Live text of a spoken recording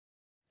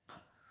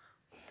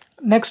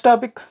Next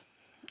topic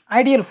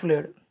ideal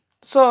fluid.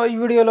 So ఈ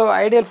వీడియోలో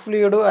ideal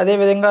fluid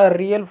అదేవిధంగా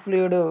రియల్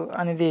ఫ్లూయిడ్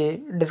అనేది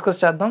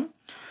డిస్కస్ చేద్దాం.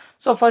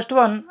 So first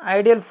one,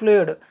 ideal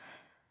fluid.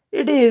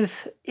 It is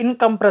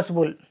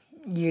incompressible.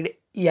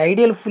 ఈ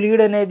ఐడియల్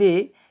ఫ్లూయిడ్ అనేది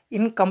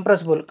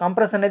ఇన్కంప్రెసిబుల్,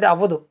 కంప్రెస్ అనేది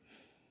అవ్వదు.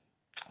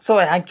 సో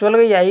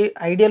యాక్చువల్గా ఈ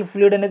ఐడియల్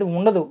ఫ్లూయిడ్ అనేది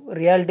ఉండదు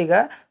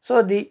రియాలిటీగా. So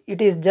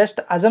it is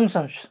just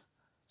assumptions.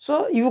 So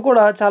ఇవి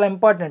కూడా చాలా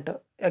ఇంపార్టెంట్.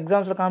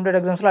 ఎగ్జామ్స్లో,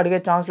 కాంపిటేటివ్ ఎగ్జామ్స్లో అడిగే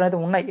ఛాన్స్లు అయితే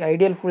ఉన్నాయి.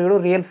 ఐడియల్ ఫ్లూయిడ్,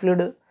 రియల్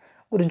ఫ్లూయిడ్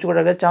గురించి కూడా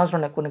అడిగే ఛాన్స్లు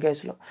ఉన్నాయి కొన్ని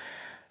కేసులో.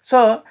 సో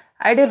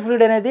ఐడియల్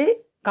ఫ్లూయిడ్ అనేది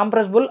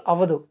కంప్రెసిబుల్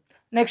అవ్వదు.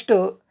 Next,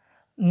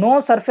 no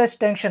surface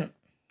tension.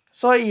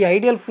 So ఈ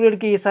ఐడియల్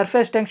ఫ్లూయిడ్కి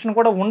సర్ఫేస్ టెన్షన్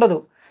కూడా ఉండదు.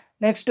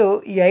 నెక్స్ట్,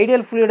 ఈ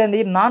ఐడియల్ ఫ్లూయిడ్ అనేది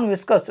నాన్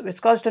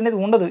విస్కాసిటీ అనేది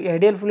ఉండదు. ఈ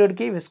ఐడియల్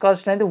ఫ్లూయిడ్కి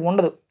విస్కాసిటీ అనేది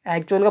ఉండదు.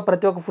 యాక్చువల్గా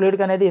ప్రతి ఒక్క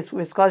ఫ్లూయిడ్కి అనేది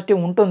విస్కాసిటీ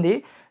ఉంటుంది.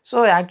 సో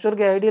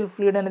యాక్చువల్గా ఐడియల్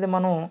ఫ్లూయిడ్ అనేది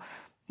మనం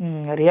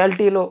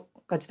రియాలిటీలో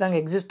ఖచ్చితంగా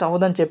ఎగ్జిస్ట్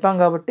అవ్వదని చెప్పాం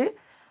కాబట్టి,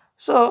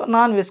 so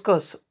non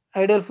viscous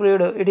ideal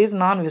fluid, it is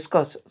non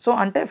viscous. So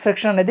అంటే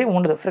ఫ్రిక్షన్ అనేది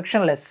ఉండదు,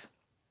 frictionless.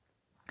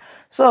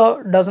 So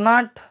does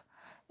not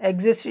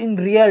exist in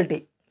reality.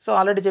 So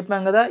already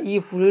చెప్పాం కదా, ఈ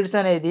ఫ్లూయిడ్స్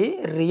అనేది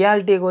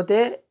రియాలిటీకి పోతే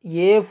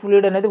ఏ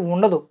ఫ్లూయిడ్ అనేది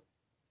ఉండదు.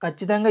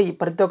 ఖచ్చితంగా ఈ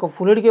ప్రతి ఒక్క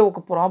ఫ్లూయిడ్కి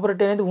ఒక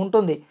ప్రాపర్టీ అనేది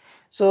ఉంటుంది.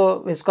 సో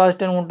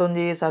విస్కాసిటీ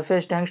ఉంటుంది,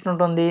 సర్ఫేస్ టెన్షన్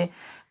ఉంటుంది,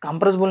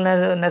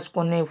 కంప్రెసిబుల్నెస్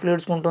కొన్ని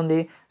ఫ్లూయిడ్స్కి ఉంటుంది.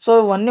 సో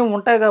ఇవన్నీ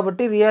ఉంటాయి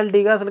కాబట్టి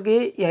రియాలిటీగా అసలుకి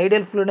ఈ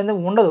ఐడియల్ ఫ్లూయిడ్ అనేది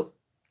ఉండదు.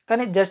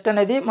 కానీ జస్ట్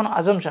అనేది మన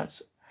assumptions.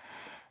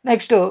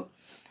 Next,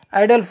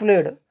 ideal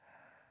fluid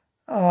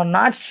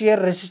not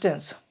shear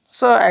resistance.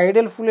 So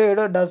ideal fluid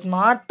does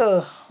not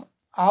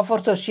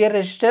offers shear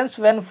resistance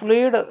when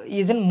fluid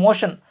is in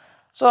motion.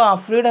 So ఆ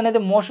ఫ్లూయిడ్ అనేది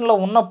మోషన్లో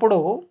ఉన్నప్పుడు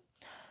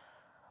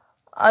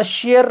ఆ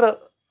షియర్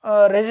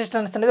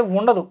రెసిస్టెన్స్ అనేది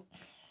ఉండదు.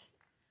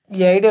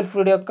 ఈ ఐడియల్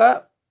ఫ్లూయిడ్ యొక్క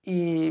ఈ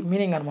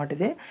మీనింగ్ అనమాట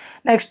ఇది.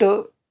 Next,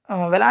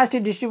 velocity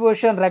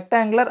distribution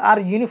rectangular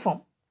are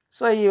uniform.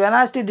 So ఈ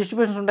వెలాసిటీ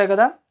డిస్ట్రిబ్యూషన్స్ ఉంటాయి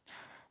కదా,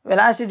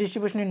 వెలాసిటీ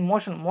డిస్ట్రిబ్యూషన్ ఇన్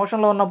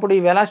మోషన్లో ఉన్నప్పుడు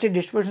ఈ వెలాసిటీ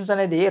డిస్ట్రిబ్యూషన్స్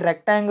అనేది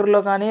రెక్టాంగుల్లో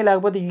కానీ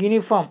లేకపోతే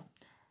uniform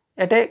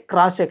at a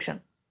cross section.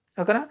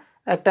 ఓకేనా,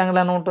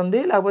 రెక్టాంగిల్లోనే ఉంటుంది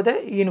లేకపోతే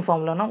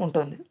యూనిఫామ్లోనే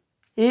ఉంటుంది.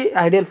 ఈ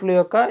ఐడియల్ ఫ్లూయిడ్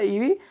యొక్క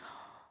ఇవి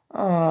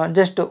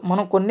జస్ట్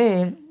మనం కొన్ని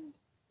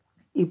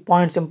ఈ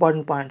పాయింట్స్,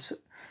 ఇంపార్టెంట్ పాయింట్స్.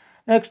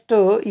 నెక్స్ట్,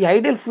 ఈ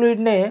ఐడియల్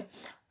ఫ్లూయిడ్నే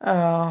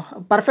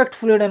పర్ఫెక్ట్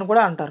ఫ్లూయిడ్ అని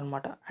కూడా అంటారు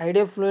అనమాట.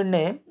 Ideal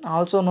ఫ్లూయిడ్నే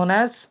also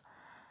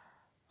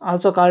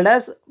called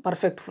as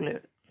perfect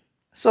fluid.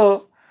 So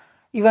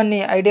ఇవన్నీ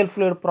ideal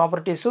fluid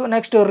properties.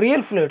 Next,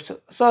 real fluids.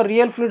 So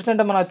real fluids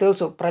అంటే మనకు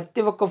తెలుసు,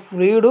 ప్రతి ఒక్క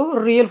fluid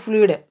real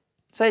ఫ్లూయిడే.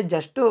 So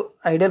just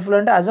ideal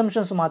fluid అంటే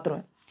అజంప్షన్స్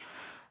మాత్రమే.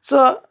 సో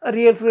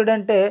రియల్ ఫ్లూయిడ్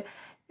అంటే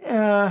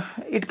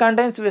ఇట్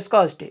కంటైన్స్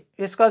విస్కాసిటీ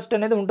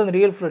అనేది ఉంటుంది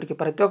రియల్ ఫ్లూయిడ్కి,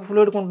 ప్రతి ఒక్క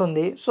ఫ్లూయిడ్కి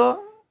ఉంటుంది. సో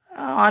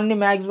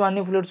మ్యాక్సిమం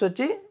అన్ని ఫ్లూయిడ్స్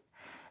వచ్చి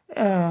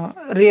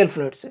real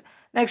fluids.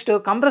 Next,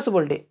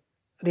 compressibility.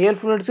 Real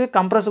ఫ్లూయిడ్స్కి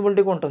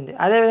compressibility ఉంటుంది.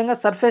 అదేవిధంగా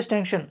సర్ఫేస్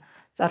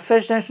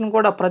టెన్షన్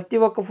కూడా ప్రతి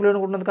ఒక్క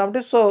ఫ్లూయిడ్కి ఉంటుంది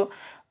కాబట్టి, సో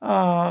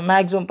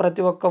మ్యాక్సిమం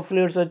ప్రతి ఒక్క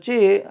ఫ్లూయిడ్స్ వచ్చి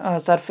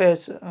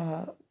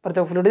ప్రతి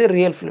ఒక్క ఫ్లూయిడ్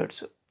రియల్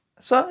ఫ్లూయిడ్స్.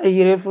 సో ఈ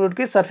రియల్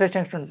ఫ్లూయిడ్కి సర్ఫేస్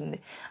టెన్షన్ ఉంటుంది.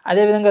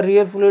 అదేవిధంగా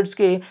రియల్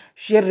ఫ్లూయిడ్స్కి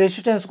షియర్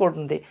రెసిస్టెన్స్ కూడా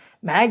ఉంటుంది.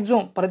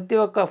 మ్యాక్సిమం ప్రతి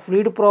ఒక్క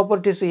ఫ్లూయిడ్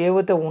ప్రాపర్టీస్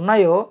ఏవైతే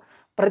ఉన్నాయో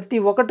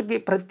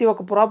ప్రతి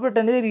ఒక్క ప్రాపర్టీ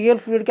అనేది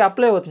రియల్ ఫ్లూయిడ్కి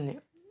అప్లై అవుతుంది.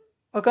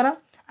 ఓకేనా,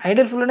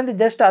 ఐడియల్ ఫ్లూయిడ్ అనేది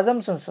just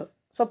assumptions.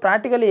 So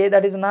practically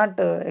that is not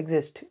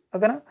exist.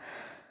 ఓకేనా,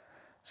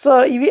 సో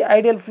ఇవి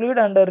ideal fluid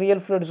and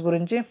real fluids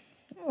గురించి.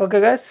 Okay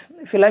guys,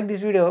 if you like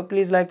this video,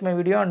 please like my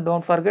video and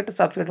don't forget to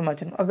subscribe to my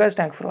channel. Okay guys,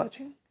 thanks for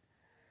watching.